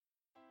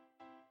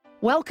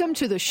Welcome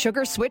to the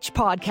Sugar Switch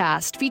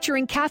podcast,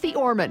 featuring Kathy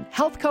Orman,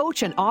 health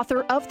coach and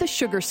author of The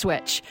Sugar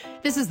Switch.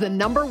 This is the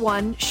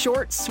 #1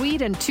 short,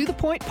 sweet, and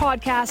to-the-point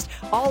podcast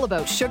all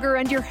about sugar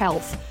and your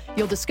health.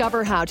 You'll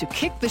discover how to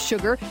kick the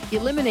sugar,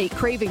 eliminate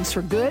cravings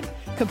for good,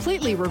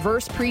 completely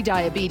reverse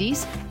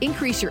pre-diabetes,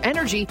 increase your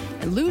energy,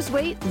 and lose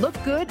weight, look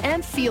good,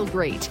 and feel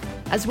great.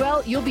 As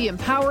well, you'll be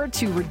empowered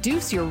to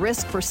reduce your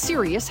risk for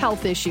serious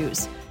health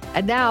issues.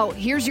 And now,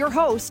 here's your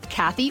host,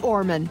 Kathy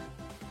Orman.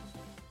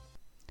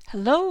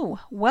 Hello,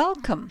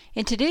 welcome.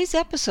 In today's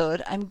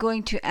episode, I'm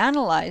going to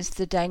analyze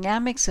the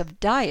dynamics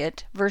of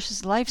diet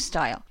versus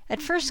lifestyle.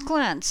 At first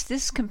glance,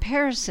 this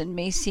comparison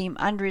may seem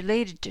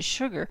unrelated to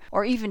sugar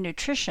or even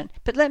nutrition,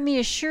 but let me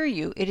assure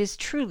you it is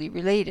truly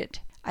related.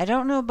 I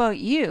don't know about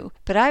you,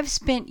 but I've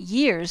spent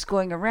years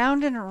going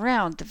around and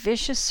around the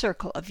vicious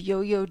circle of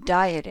yo-yo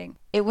dieting.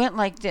 It went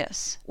like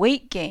this: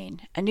 weight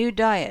gain, a new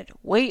diet,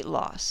 weight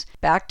loss,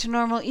 back to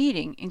normal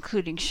eating,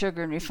 including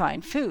sugar and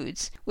refined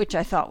foods, which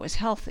I thought was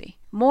healthy,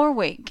 more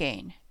weight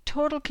gain,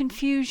 total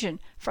confusion,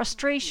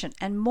 frustration,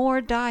 and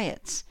more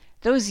diets.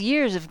 Those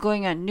years of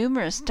going on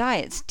numerous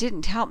diets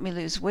didn't help me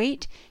lose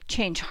weight,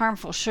 change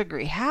harmful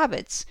sugary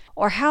habits,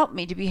 or help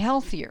me to be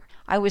healthier.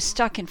 I was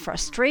stuck in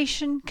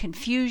frustration,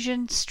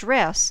 confusion,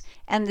 stress,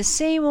 and the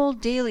same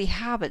old daily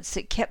habits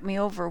that kept me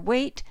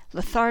overweight,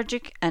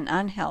 lethargic, and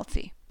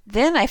unhealthy.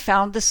 Then I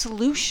found the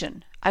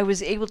solution. I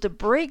was able to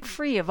break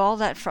free of all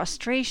that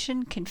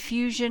frustration,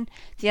 confusion,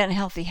 the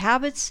unhealthy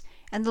habits,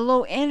 and the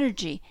low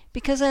energy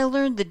because I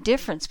learned the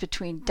difference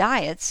between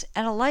diets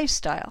and a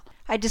lifestyle.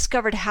 I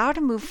discovered how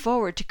to move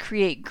forward to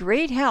create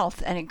great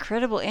health and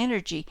incredible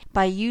energy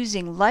by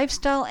using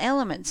lifestyle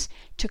elements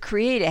to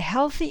create a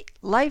healthy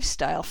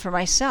lifestyle for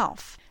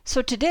myself.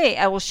 So today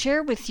I will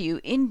share with you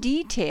in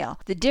detail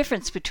the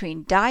difference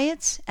between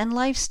diets and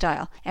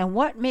lifestyle and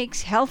what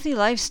makes healthy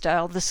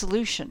lifestyle the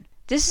solution.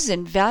 This is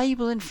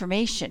invaluable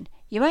information.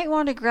 You might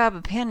want to grab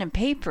a pen and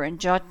paper and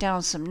jot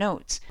down some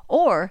notes,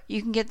 or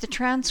you can get the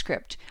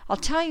transcript. I'll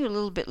tell you a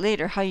little bit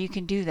later how you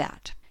can do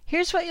that.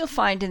 Here's what you'll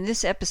find in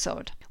this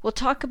episode. We'll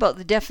talk about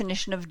the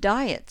definition of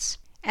diets,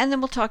 and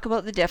then we'll talk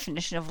about the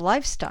definition of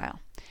lifestyle.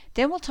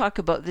 Then we'll talk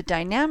about the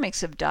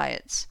dynamics of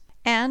diets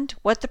and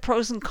what the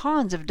pros and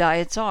cons of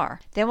diets are.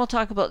 Then we'll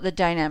talk about the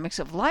dynamics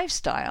of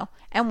lifestyle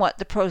and what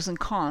the pros and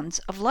cons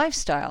of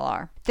lifestyle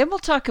are. Then we'll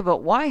talk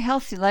about why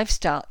healthy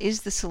lifestyle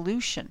is the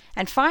solution.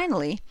 And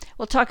finally,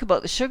 we'll talk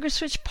about the Sugar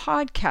Switch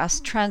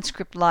podcast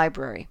transcript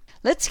library.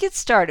 Let's get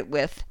started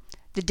with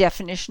the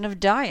definition of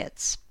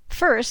diets.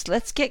 First,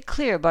 let's get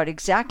clear about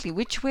exactly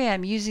which way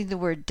I'm using the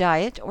word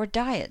diet or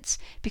diets,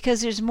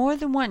 because there's more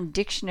than one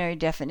dictionary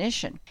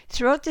definition.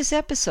 Throughout this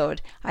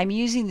episode, I'm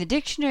using the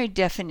dictionary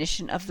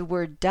definition of the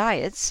word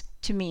diets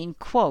to mean,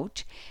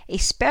 quote, a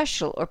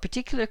special or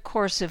particular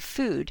course of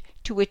food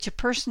to which a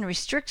person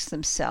restricts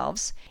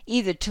themselves,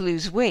 either to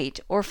lose weight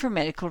or for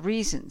medical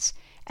reasons,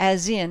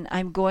 as in,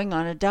 I'm going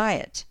on a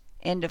diet,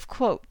 end of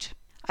quote.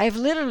 I've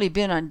literally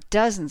been on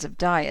dozens of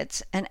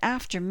diets, and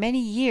after many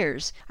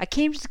years, I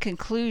came to the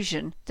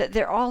conclusion that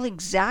they're all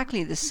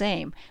exactly the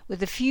same,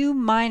 with a few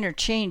minor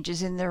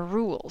changes in their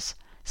rules.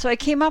 So I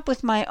came up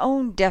with my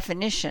own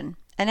definition,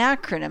 an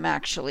acronym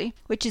actually,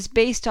 which is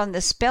based on the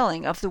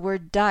spelling of the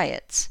word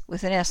diets,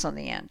 with an S on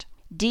the end.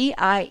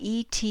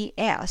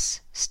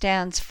 DIETS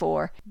stands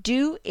for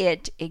Do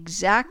It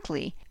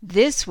Exactly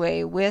This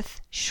Way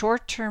with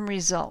Short-Term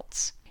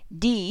Results.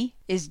 D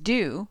is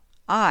do,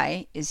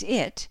 I is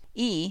it,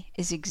 E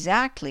is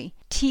exactly,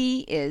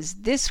 T is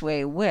this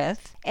way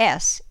with,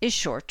 S is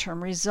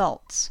short-term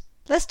results.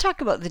 Let's talk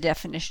about the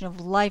definition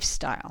of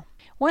lifestyle.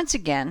 Once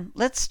again,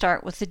 let's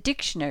start with the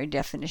dictionary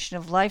definition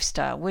of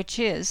lifestyle, which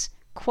is,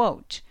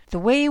 quote, the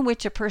way in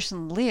which a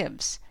person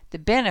lives, the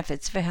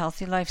benefits of a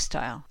healthy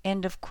lifestyle,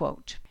 end of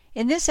quote.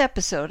 In this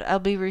episode, I'll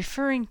be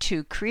referring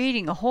to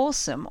creating a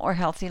wholesome or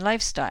healthy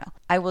lifestyle.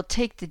 I will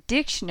take the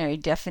dictionary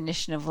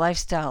definition of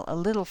lifestyle a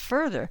little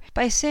further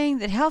by saying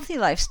that healthy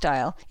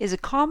lifestyle is a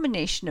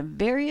combination of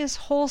various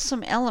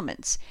wholesome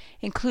elements,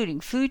 including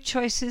food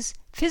choices,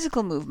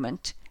 physical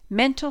movement,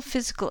 mental,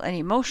 physical, and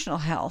emotional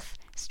health,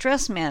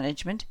 stress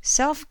management,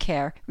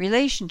 self-care,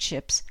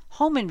 relationships,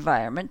 home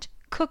environment,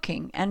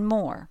 cooking, and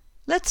more.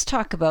 Let's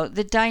talk about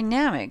the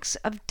dynamics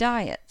of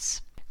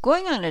diets.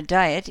 Going on a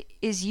diet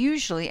is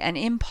usually an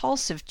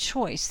impulsive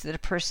choice that a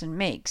person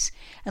makes,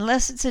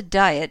 unless it's a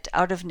diet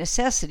out of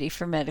necessity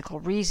for medical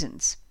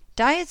reasons.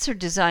 Diets are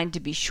designed to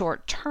be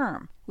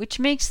short-term, which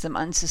makes them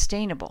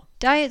unsustainable.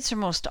 Diets are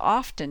most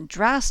often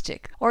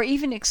drastic or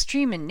even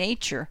extreme in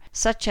nature,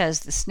 such as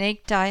the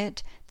snake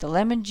diet, the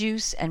lemon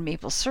juice and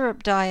maple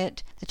syrup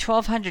diet, the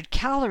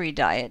 1,200-calorie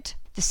diet,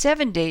 the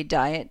 7-day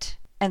diet,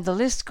 and the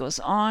list goes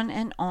on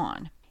and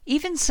on.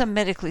 Even some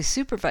medically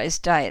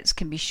supervised diets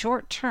can be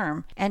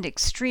short-term and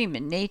extreme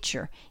in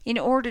nature in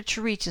order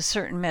to reach a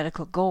certain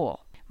medical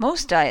goal.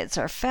 Most diets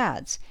are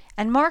fads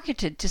and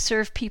marketed to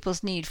serve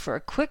people's need for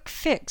a quick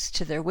fix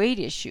to their weight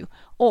issue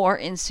or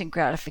instant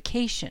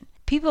gratification.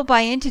 People buy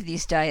into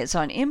these diets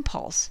on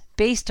impulse,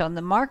 based on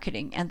the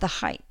marketing and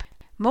the hype.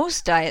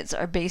 Most diets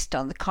are based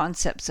on the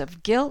concepts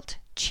of guilt,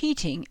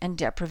 cheating, and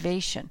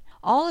deprivation.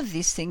 All of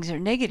these things are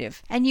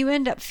negative, and you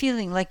end up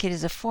feeling like it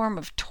is a form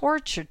of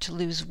torture to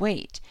lose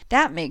weight.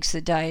 That makes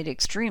the diet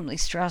extremely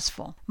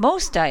stressful.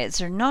 Most diets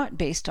are not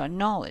based on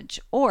knowledge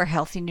or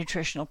healthy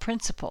nutritional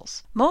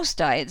principles. Most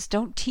diets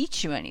don't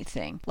teach you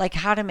anything, like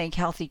how to make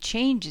healthy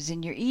changes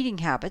in your eating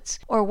habits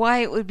or why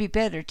it would be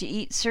better to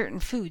eat certain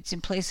foods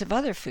in place of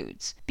other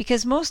foods.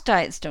 Because most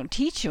diets don't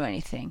teach you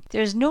anything,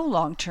 there's no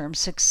long-term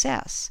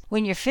success.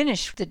 When you're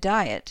finished with the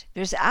diet,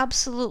 there's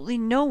absolutely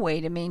no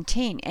way to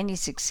maintain any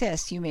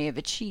success you may have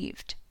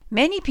achieved.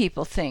 Many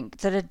people think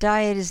that a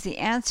diet is the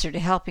answer to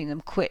helping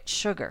them quit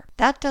sugar.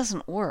 That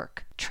doesn't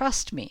work.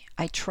 Trust me,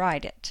 I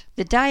tried it.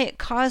 The diet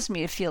caused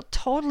me to feel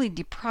totally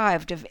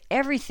deprived of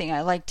everything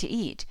I like to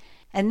eat,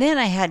 and then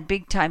I had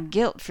big time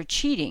guilt for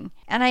cheating,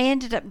 and I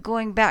ended up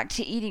going back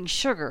to eating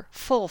sugar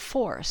full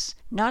force.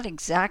 Not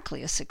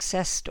exactly a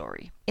success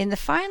story. In the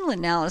final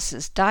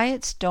analysis,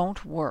 diets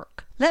don't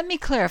work. Let me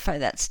clarify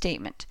that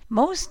statement.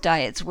 Most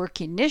diets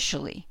work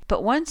initially,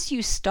 but once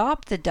you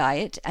stop the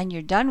diet and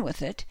you're done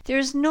with it,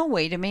 there's no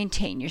way to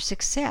maintain your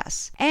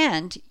success.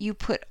 And you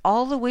put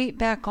all the weight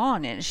back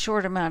on in a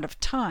short amount of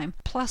time,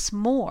 plus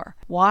more.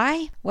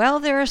 Why? Well,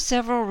 there are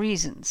several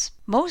reasons.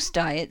 Most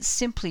diets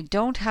simply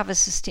don't have a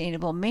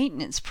sustainable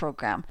maintenance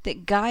program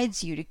that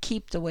guides you to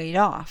keep the weight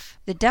off.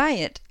 The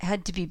diet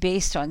had to be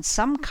based on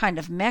some kind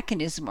of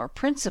mechanism or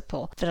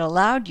principle that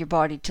allowed your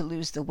body to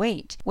lose the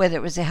weight, whether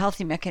it was a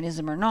healthy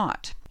mechanism or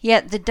not.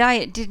 Yet the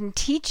diet didn't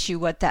teach you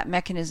what that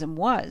mechanism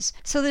was,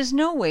 so there's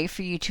no way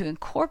for you to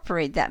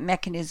incorporate that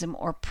mechanism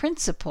or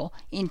principle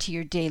into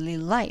your daily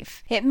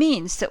life. It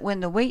means that when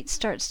the weight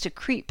starts to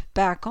creep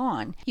back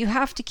on, you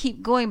have to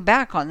keep going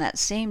back on that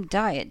same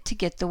diet to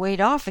get the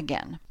weight off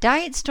again.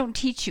 Diets don't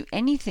teach you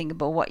anything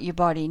about what your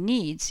body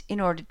needs in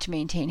order to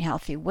maintain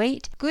healthy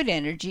weight, good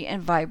energy,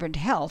 and vibrant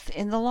health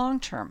in the long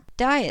term.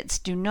 Diets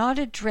do not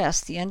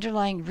address the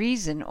underlying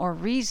reason or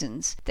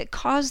reasons that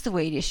cause the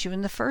weight issue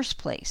in the first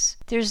place.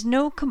 There's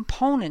no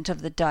component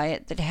of the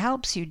diet that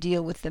helps you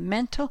deal with the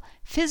mental,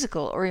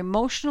 physical, or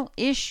emotional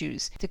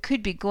issues that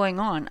could be going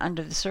on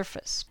under the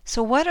surface.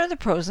 So what are the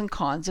pros and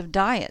cons of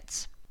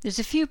diets? There's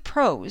a few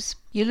pros.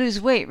 You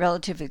lose weight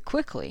relatively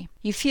quickly.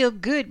 You feel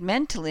good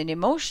mentally and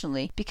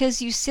emotionally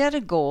because you set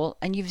a goal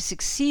and you've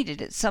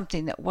succeeded at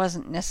something that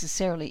wasn't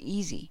necessarily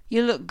easy.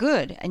 You look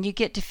good and you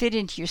get to fit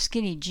into your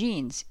skinny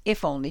jeans,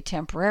 if only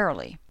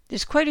temporarily.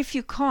 There's quite a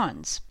few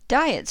cons.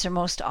 Diets are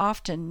most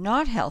often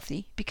not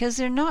healthy because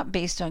they're not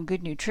based on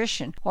good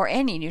nutrition or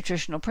any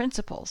nutritional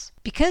principles.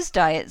 Because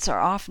diets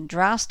are often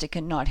drastic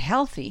and not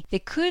healthy, they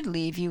could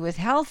leave you with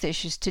health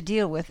issues to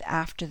deal with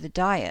after the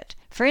diet.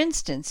 For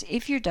instance,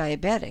 if you're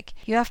diabetic,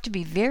 you have to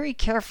be very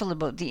careful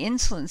about the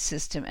insulin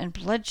system and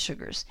blood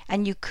sugars,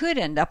 and you could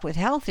end up with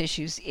health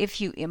issues if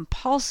you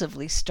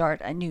impulsively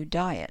start a new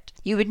diet.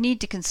 You would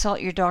need to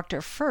consult your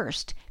doctor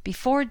first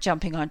before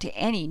jumping onto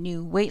any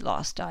new weight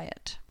loss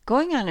diet.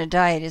 Going on a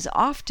diet is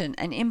often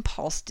an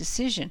impulse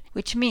decision,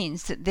 which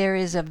means that there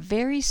is a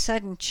very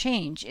sudden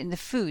change in the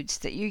foods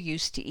that you're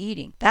used to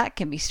eating. That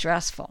can be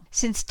stressful.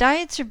 Since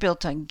diets are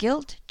built on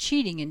guilt,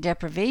 cheating, and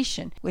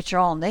deprivation, which are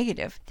all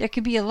negative, there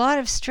can be a lot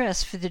of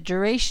stress for the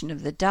duration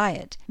of the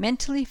diet,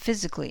 mentally,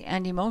 physically,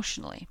 and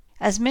emotionally.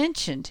 As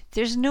mentioned,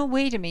 there's no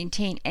way to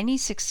maintain any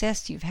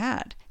success you've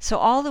had, so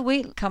all the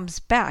weight comes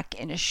back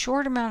in a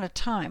short amount of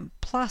time,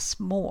 plus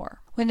more.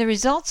 When the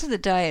results of the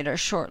diet are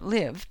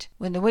short-lived,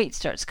 when the weight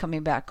starts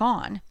coming back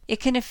on, it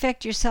can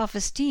affect your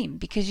self-esteem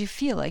because you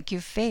feel like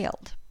you've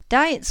failed.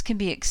 Diets can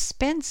be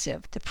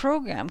expensive, the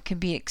program can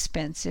be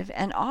expensive,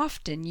 and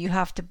often you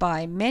have to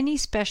buy many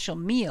special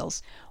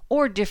meals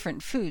or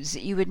different foods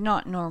that you would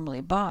not normally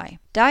buy.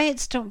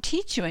 Diets don't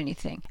teach you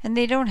anything, and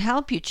they don't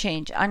help you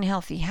change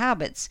unhealthy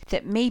habits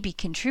that may be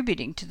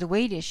contributing to the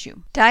weight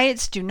issue.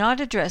 Diets do not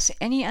address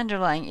any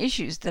underlying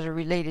issues that are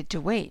related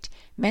to weight,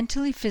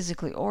 mentally,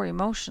 physically, or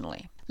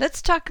emotionally.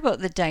 Let's talk about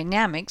the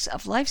dynamics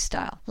of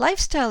lifestyle.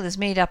 Lifestyle is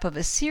made up of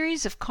a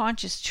series of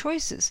conscious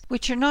choices,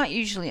 which are not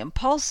usually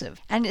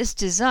impulsive, and is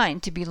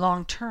designed to be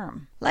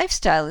long-term.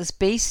 Lifestyle is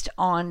based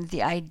on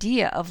the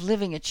idea of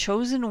living a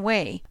chosen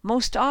way,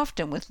 most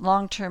often with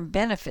long-term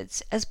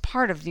benefits as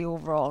part of the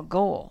overall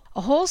goal.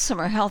 A wholesome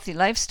or healthy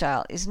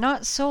lifestyle is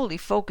not solely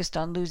focused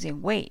on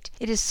losing weight.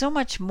 It is so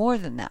much more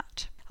than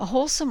that. A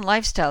wholesome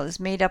lifestyle is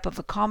made up of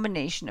a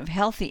combination of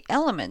healthy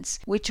elements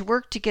which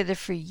work together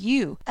for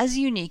you as a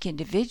unique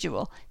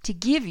individual to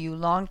give you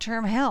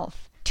long-term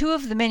health. Two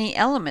of the many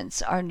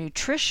elements are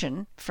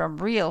nutrition from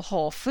real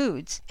whole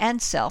foods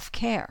and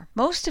self-care.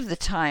 Most of the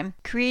time,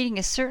 creating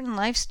a certain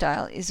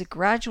lifestyle is a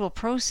gradual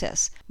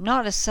process,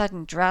 not a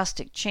sudden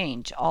drastic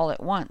change all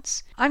at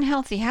once.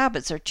 Unhealthy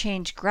habits are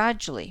changed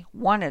gradually,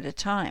 one at a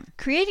time.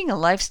 Creating a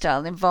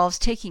lifestyle involves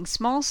taking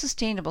small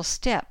sustainable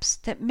steps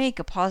that make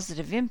a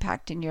positive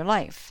impact in your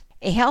life.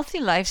 A healthy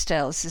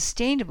lifestyle is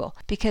sustainable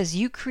because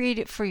you create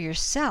it for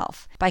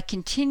yourself by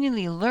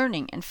continually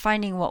learning and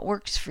finding what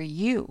works for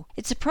you.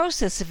 It's a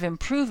process of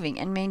improving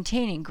and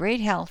maintaining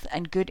great health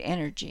and good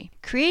energy.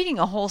 Creating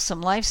a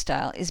wholesome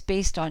lifestyle is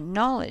based on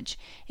knowledge,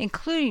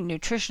 including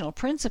nutritional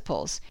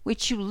principles,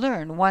 which you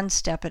learn one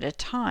step at a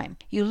time.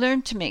 You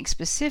learn to make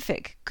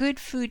specific, good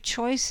food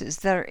choices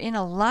that are in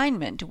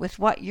alignment with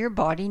what your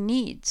body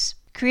needs.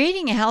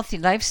 Creating a healthy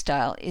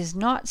lifestyle is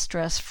not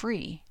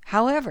stress-free.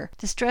 However,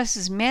 the stress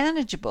is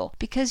manageable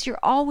because you're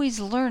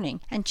always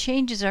learning and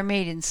changes are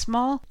made in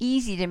small,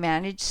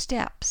 easy-to-manage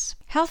steps.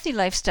 Healthy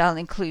lifestyle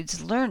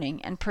includes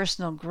learning and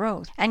personal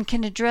growth and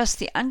can address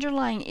the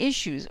underlying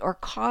issues or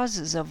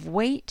causes of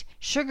weight,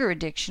 sugar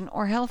addiction,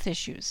 or health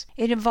issues.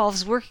 It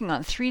involves working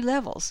on 3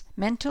 levels: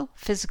 mental,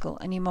 physical,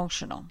 and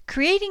emotional.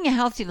 Creating a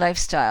healthy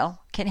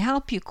lifestyle can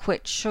help you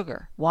quit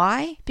sugar.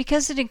 Why?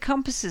 Because it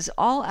encompasses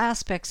all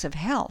aspects of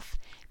health,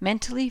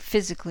 mentally,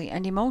 physically,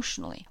 and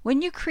emotionally.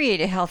 When you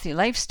create a healthy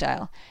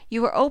lifestyle,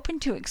 you are open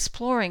to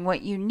exploring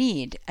what you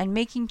need and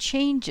making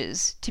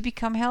changes to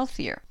become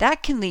healthier.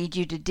 That can lead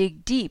you to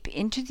dig deep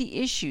into the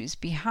issues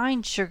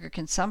behind sugar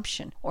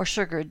consumption or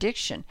sugar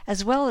addiction,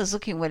 as well as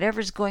looking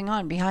whatever's going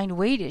on behind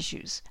weight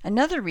issues.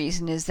 Another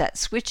reason is that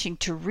switching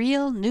to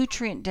real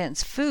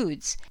nutrient-dense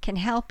foods can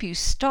help you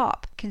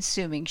stop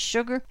consuming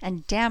sugar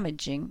and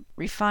damaging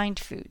refined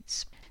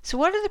foods. So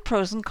what are the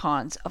pros and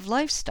cons of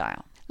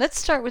lifestyle? Let's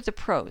start with the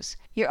pros.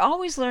 You're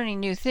always learning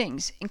new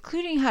things,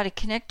 including how to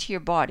connect to your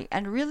body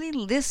and really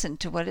listen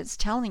to what it's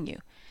telling you.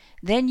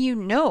 Then you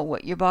know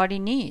what your body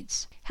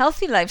needs.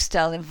 Healthy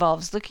lifestyle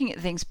involves looking at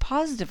things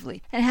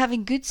positively and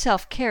having good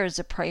self-care as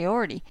a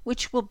priority,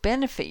 which will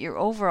benefit your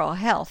overall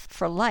health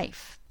for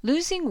life.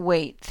 Losing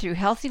weight through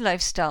healthy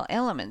lifestyle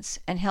elements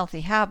and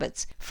healthy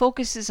habits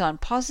focuses on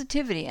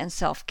positivity and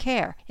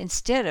self-care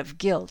instead of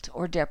guilt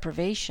or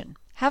deprivation.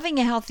 Having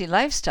a healthy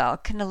lifestyle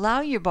can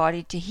allow your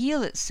body to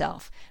heal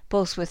itself,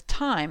 both with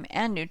time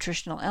and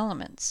nutritional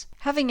elements.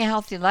 Having a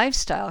healthy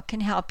lifestyle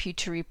can help you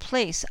to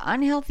replace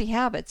unhealthy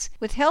habits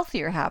with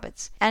healthier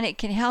habits, and it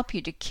can help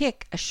you to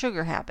kick a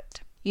sugar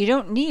habit. You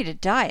don't need a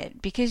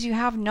diet because you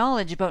have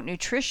knowledge about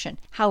nutrition,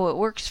 how it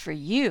works for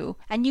you,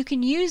 and you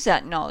can use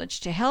that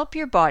knowledge to help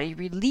your body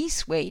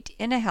release weight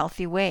in a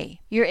healthy way.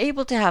 You're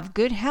able to have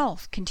good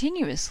health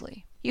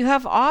continuously. You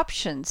have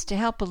options to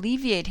help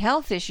alleviate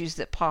health issues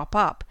that pop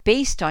up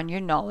based on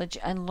your knowledge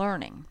and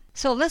learning.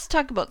 So let's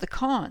talk about the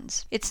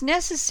cons. It's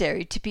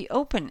necessary to be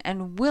open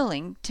and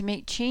willing to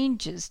make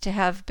changes to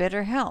have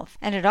better health,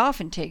 and it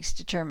often takes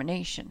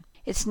determination.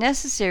 It's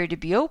necessary to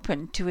be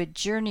open to a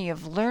journey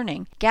of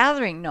learning,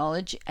 gathering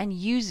knowledge, and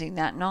using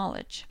that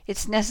knowledge.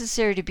 It's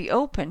necessary to be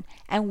open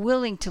and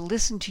willing to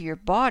listen to your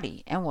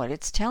body and what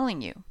it's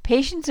telling you.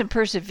 Patience and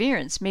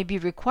perseverance may be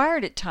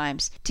required at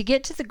times to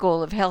get to the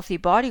goal of healthy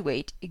body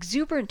weight,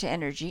 exuberant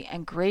energy,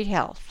 and great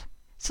health.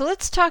 So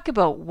let's talk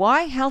about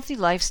why healthy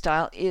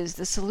lifestyle is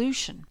the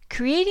solution.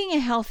 Creating a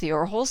healthy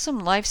or wholesome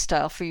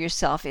lifestyle for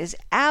yourself is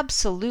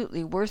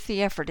absolutely worth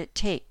the effort it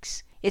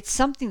takes. It's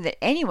something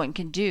that anyone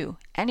can do,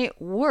 and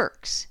it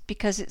works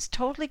because it's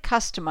totally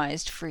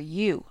customized for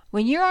you.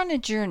 When you're on a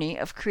journey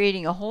of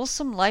creating a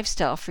wholesome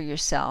lifestyle for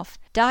yourself,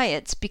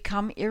 diets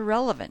become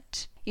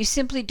irrelevant. You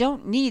simply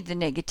don't need the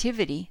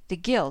negativity, the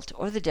guilt,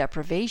 or the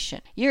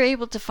deprivation. You're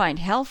able to find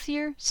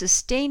healthier,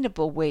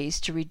 sustainable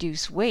ways to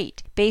reduce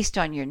weight based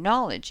on your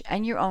knowledge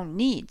and your own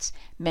needs,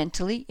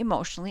 mentally,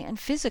 emotionally, and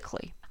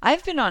physically.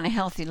 I've been on a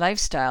healthy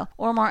lifestyle,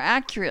 or more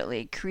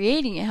accurately,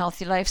 creating a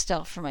healthy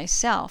lifestyle for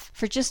myself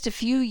for just a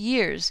few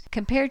years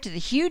compared to the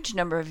huge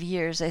number of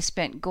years I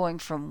spent going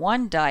from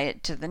one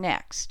diet to the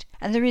next.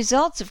 And the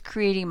results of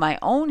creating my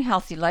own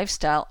healthy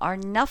lifestyle are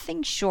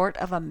nothing short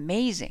of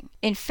amazing.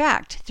 In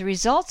fact, the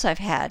results I've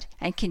had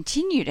and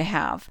continue to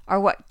have are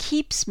what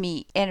keeps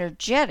me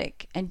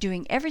energetic and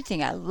doing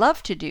everything I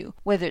love to do,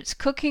 whether it's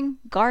cooking,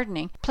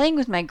 gardening, playing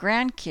with my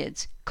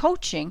grandkids,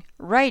 coaching,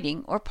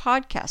 writing, or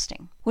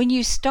podcasting. When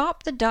you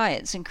stop the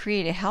diets and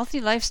create a healthy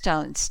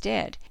lifestyle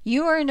instead,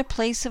 you are in a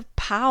place of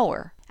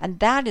power, and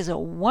that is a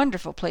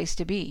wonderful place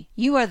to be.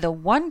 You are the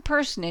one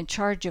person in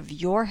charge of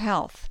your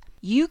health.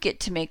 You get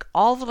to make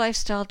all the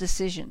lifestyle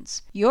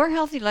decisions. Your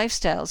healthy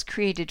lifestyle is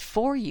created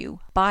for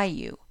you, by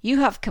you. You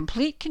have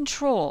complete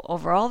control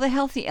over all the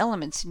healthy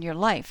elements in your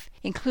life,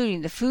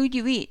 including the food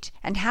you eat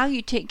and how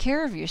you take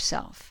care of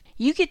yourself.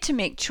 You get to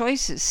make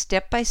choices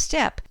step by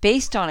step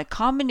based on a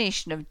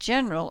combination of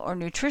general or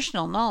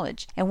nutritional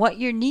knowledge and what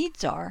your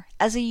needs are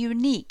as a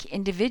unique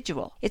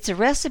individual. It's a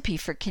recipe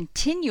for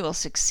continual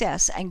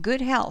success and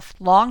good health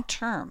long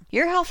term.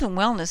 Your health and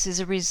wellness is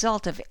a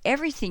result of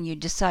everything you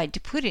decide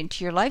to put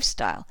into your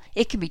lifestyle.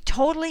 It can be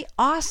totally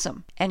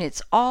awesome, and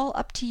it's all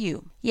up to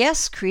you.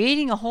 Yes,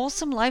 creating a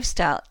wholesome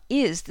lifestyle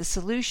is the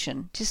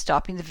solution to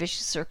stopping the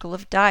vicious circle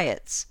of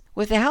diets.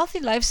 With a healthy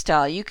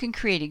lifestyle, you can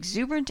create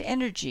exuberant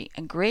energy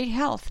and great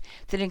health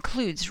that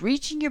includes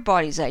reaching your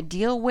body's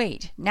ideal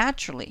weight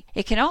naturally.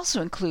 It can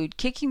also include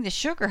kicking the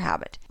sugar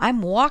habit.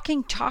 I'm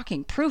walking,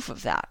 talking proof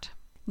of that.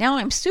 Now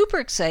I'm super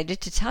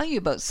excited to tell you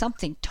about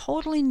something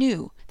totally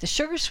new the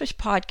Sugar Switch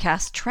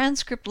Podcast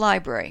Transcript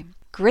Library.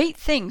 Great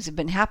things have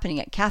been happening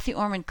at Kathy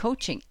Orman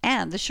Coaching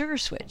and the Sugar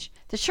Switch.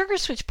 The Sugar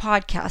Switch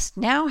Podcast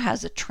now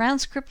has a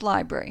transcript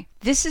library.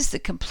 This is the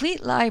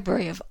complete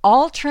library of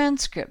all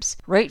transcripts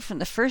right from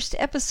the first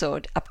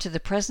episode up to the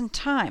present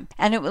time,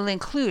 and it will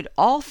include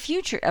all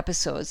future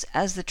episodes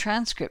as the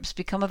transcripts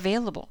become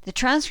available. The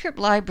transcript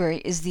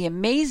library is the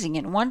amazing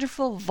and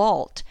wonderful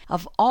vault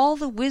of all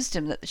the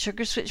wisdom that the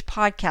Sugar Switch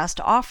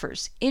Podcast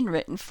offers in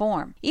written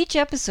form. Each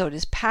episode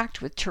is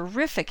packed with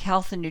terrific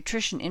health and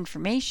nutrition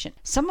information.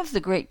 Some of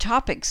the great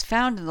topics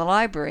found in the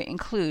library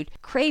include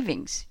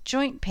cravings,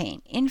 joint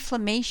pain,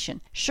 inflammation,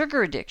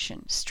 sugar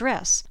addiction,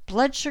 stress,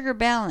 blood sugar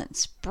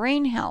balance,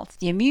 brain health,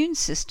 the immune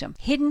system,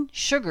 hidden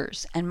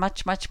sugars, and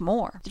much, much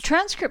more. The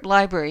transcript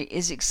library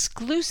is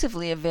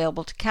exclusively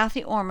available to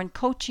Kathy Orman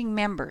Coaching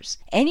members.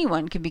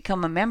 Anyone can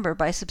become a member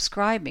by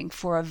subscribing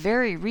for a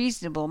very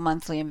reasonable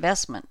monthly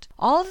investment.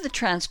 All of the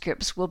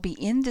transcripts will be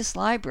in this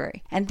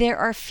library, and there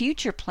are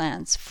future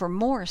plans for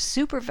more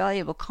super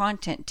valuable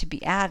content to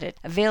be added,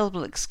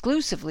 available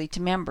exclusively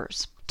to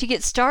members. To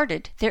get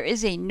started, there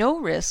is a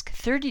no-risk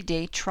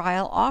 30-day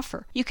trial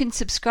offer. You can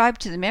subscribe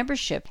to the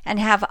membership and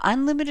have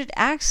unlimited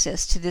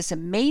access to this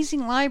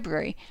amazing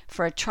library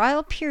for a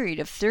trial period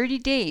of 30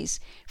 days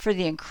for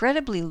the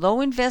incredibly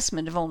low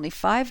investment of only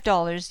 $5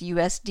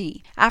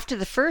 USD. After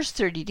the first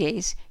 30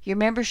 days, your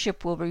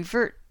membership will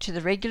revert to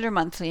the regular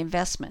monthly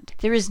investment.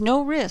 There is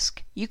no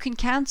risk. You can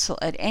cancel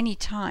at any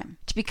time.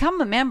 To become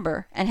a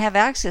member and have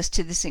access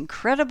to this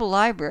incredible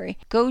library,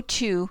 go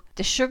to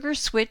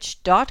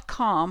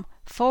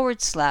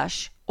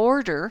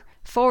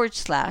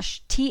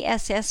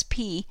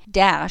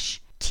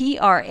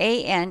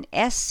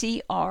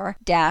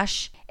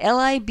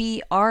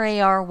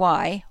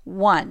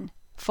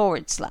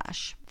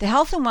The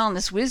health and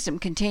wellness wisdom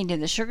contained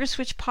in the Sugar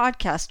Switch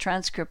Podcast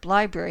Transcript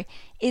Library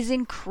is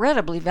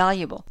incredibly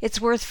valuable. It's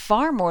worth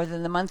far more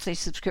than the monthly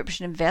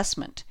subscription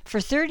investment.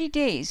 For 30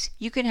 days,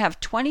 you can have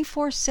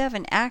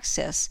 24/7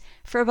 access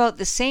for about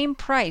the same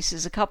price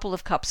as a couple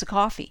of cups of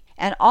coffee,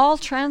 and all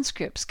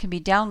transcripts can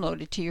be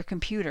downloaded to your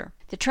computer.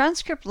 The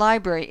transcript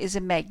library is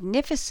a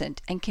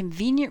magnificent and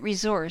convenient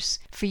resource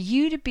for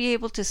you to be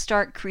able to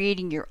start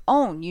creating your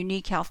own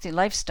unique healthy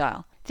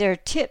lifestyle. There are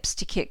tips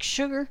to kick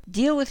sugar,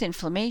 deal with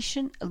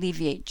inflammation,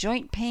 alleviate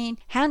joint pain,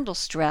 handle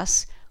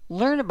stress,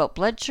 learn about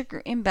blood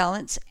sugar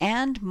imbalance,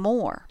 and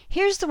more.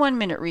 Here's the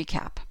 1-minute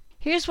recap.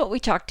 Here's what we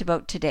talked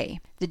about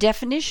today. The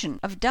definition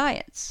of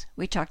diets.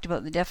 We talked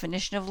about the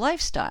definition of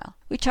lifestyle.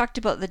 We talked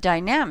about the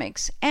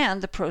dynamics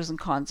and the pros and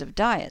cons of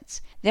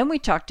diets. Then we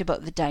talked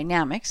about the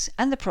dynamics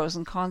and the pros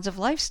and cons of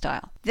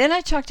lifestyle. Then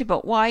I talked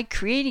about why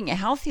creating a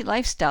healthy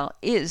lifestyle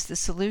is the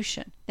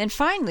solution. Then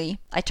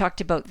finally, I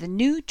talked about the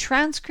new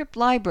transcript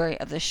library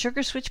of the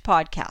Sugar Switch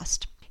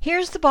Podcast.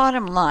 Here's the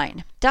bottom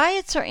line.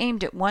 Diets are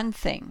aimed at one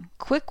thing: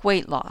 quick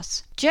weight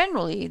loss.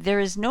 Generally, there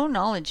is no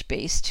knowledge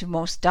base to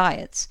most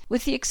diets,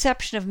 with the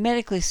exception of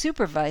medically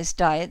supervised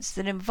diets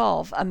that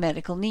involve a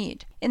medical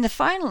need. In the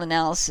final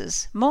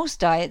analysis, most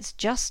diets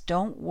just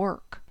don't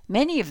work.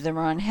 Many of them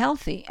are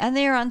unhealthy and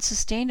they are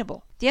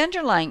unsustainable. The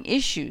underlying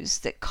issues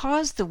that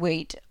cause the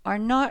weight are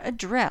not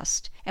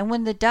addressed, and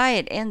when the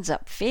diet ends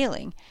up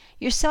failing,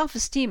 your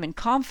self-esteem and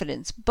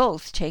confidence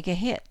both take a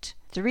hit.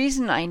 The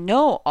reason I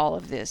know all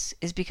of this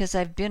is because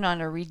I've been on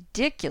a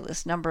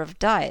ridiculous number of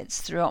diets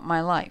throughout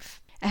my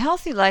life. A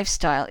healthy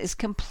lifestyle is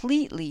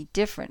completely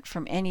different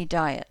from any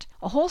diet.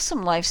 A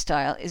wholesome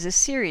lifestyle is a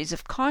series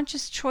of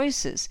conscious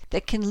choices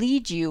that can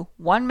lead you,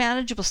 one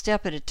manageable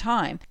step at a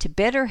time, to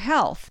better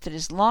health that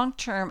is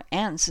long-term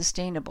and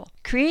sustainable.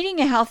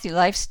 Creating a healthy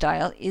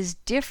lifestyle is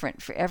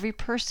different for every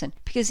person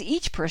because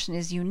each person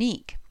is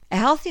unique. A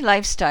healthy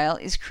lifestyle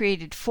is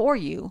created for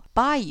you,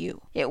 by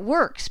you. It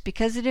works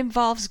because it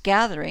involves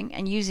gathering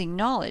and using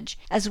knowledge,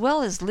 as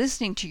well as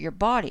listening to your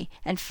body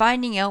and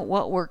finding out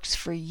what works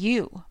for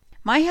you.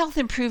 My health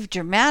improved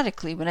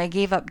dramatically when I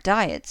gave up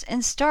diets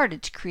and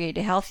started to create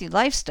a healthy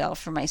lifestyle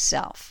for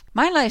myself.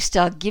 My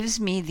lifestyle gives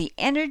me the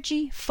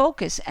energy,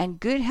 focus, and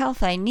good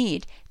health I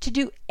need to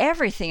do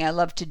everything I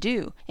love to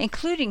do,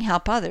 including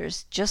help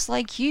others, just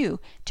like you,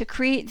 to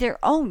create their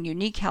own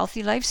unique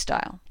healthy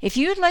lifestyle. If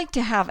you would like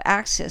to have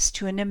access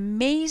to an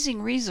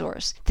amazing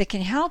resource that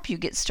can help you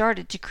get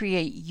started to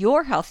create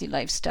your healthy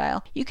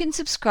lifestyle, you can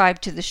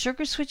subscribe to the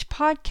Sugar Switch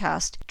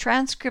Podcast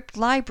Transcript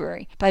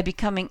Library by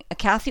becoming a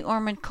Kathy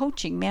Orman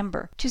Coaching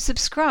member. To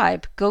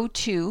subscribe, go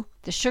to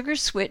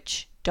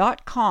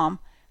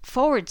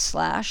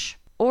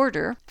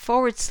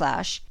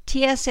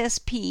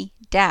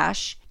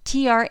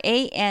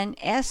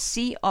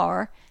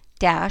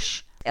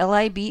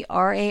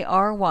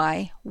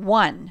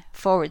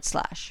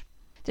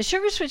The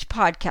Sugar Switch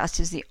Podcast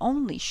is the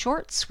only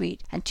short,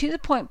 sweet, and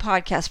to-the-point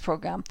podcast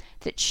program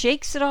that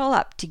shakes it all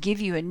up to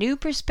give you a new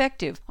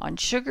perspective on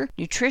sugar,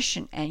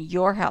 nutrition, and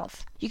your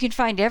health. You can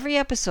find every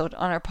episode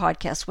on our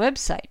podcast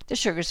website,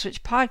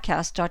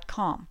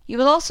 thesugarswitchpodcast.com. You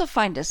will also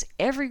find us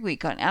every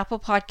week on Apple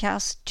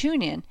Podcasts,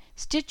 TuneIn,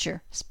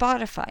 Stitcher,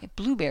 Spotify,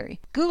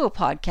 Blueberry, Google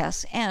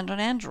Podcasts, and on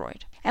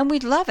Android. And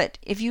we'd love it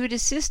if you would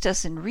assist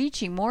us in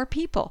reaching more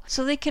people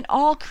so they can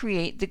all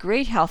create the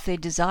great health they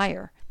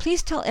desire.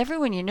 Please tell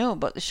everyone you know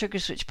about the Sugar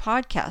Switch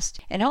podcast.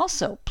 And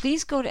also,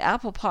 please go to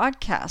Apple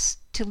Podcasts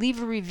to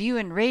leave a review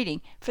and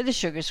rating for the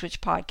Sugar Switch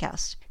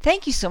podcast.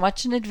 Thank you so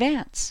much in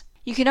advance.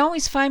 You can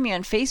always find me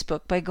on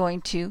Facebook by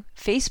going to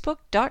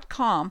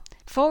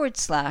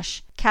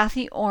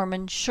facebook.com/Kathy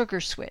Orman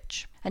Sugar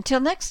Switch.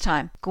 Until next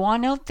time, go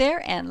on out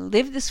there and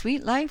live the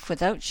sweet life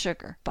without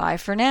sugar. Bye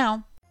for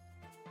now.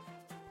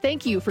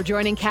 Thank you for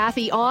joining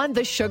Kathy on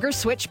the Sugar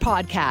Switch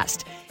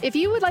podcast. If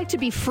you would like to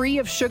be free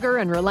of sugar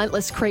and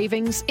relentless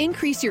cravings,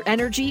 increase your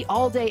energy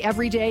all day,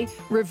 every day,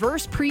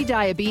 reverse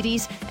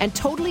pre-diabetes, and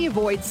totally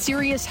avoid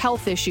serious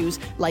health issues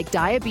like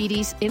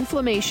diabetes,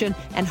 inflammation,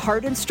 and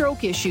heart and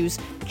stroke issues,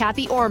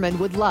 Kathy Orman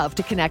would love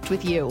to connect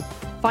with you.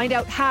 Find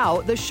out how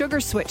the Sugar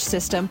Switch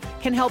system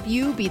can help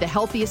you be the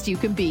healthiest you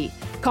can be.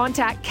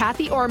 Contact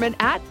Kathy Orman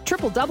at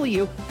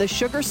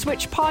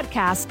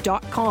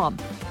www.thesugarswitchpodcast.com.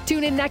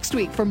 Tune in next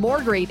week for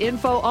more great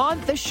info on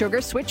the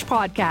Sugar Switch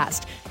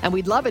podcast. And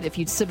we'd love it if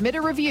you'd submit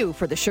a review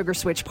for the Sugar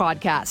Switch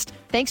podcast.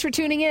 Thanks for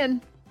tuning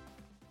in.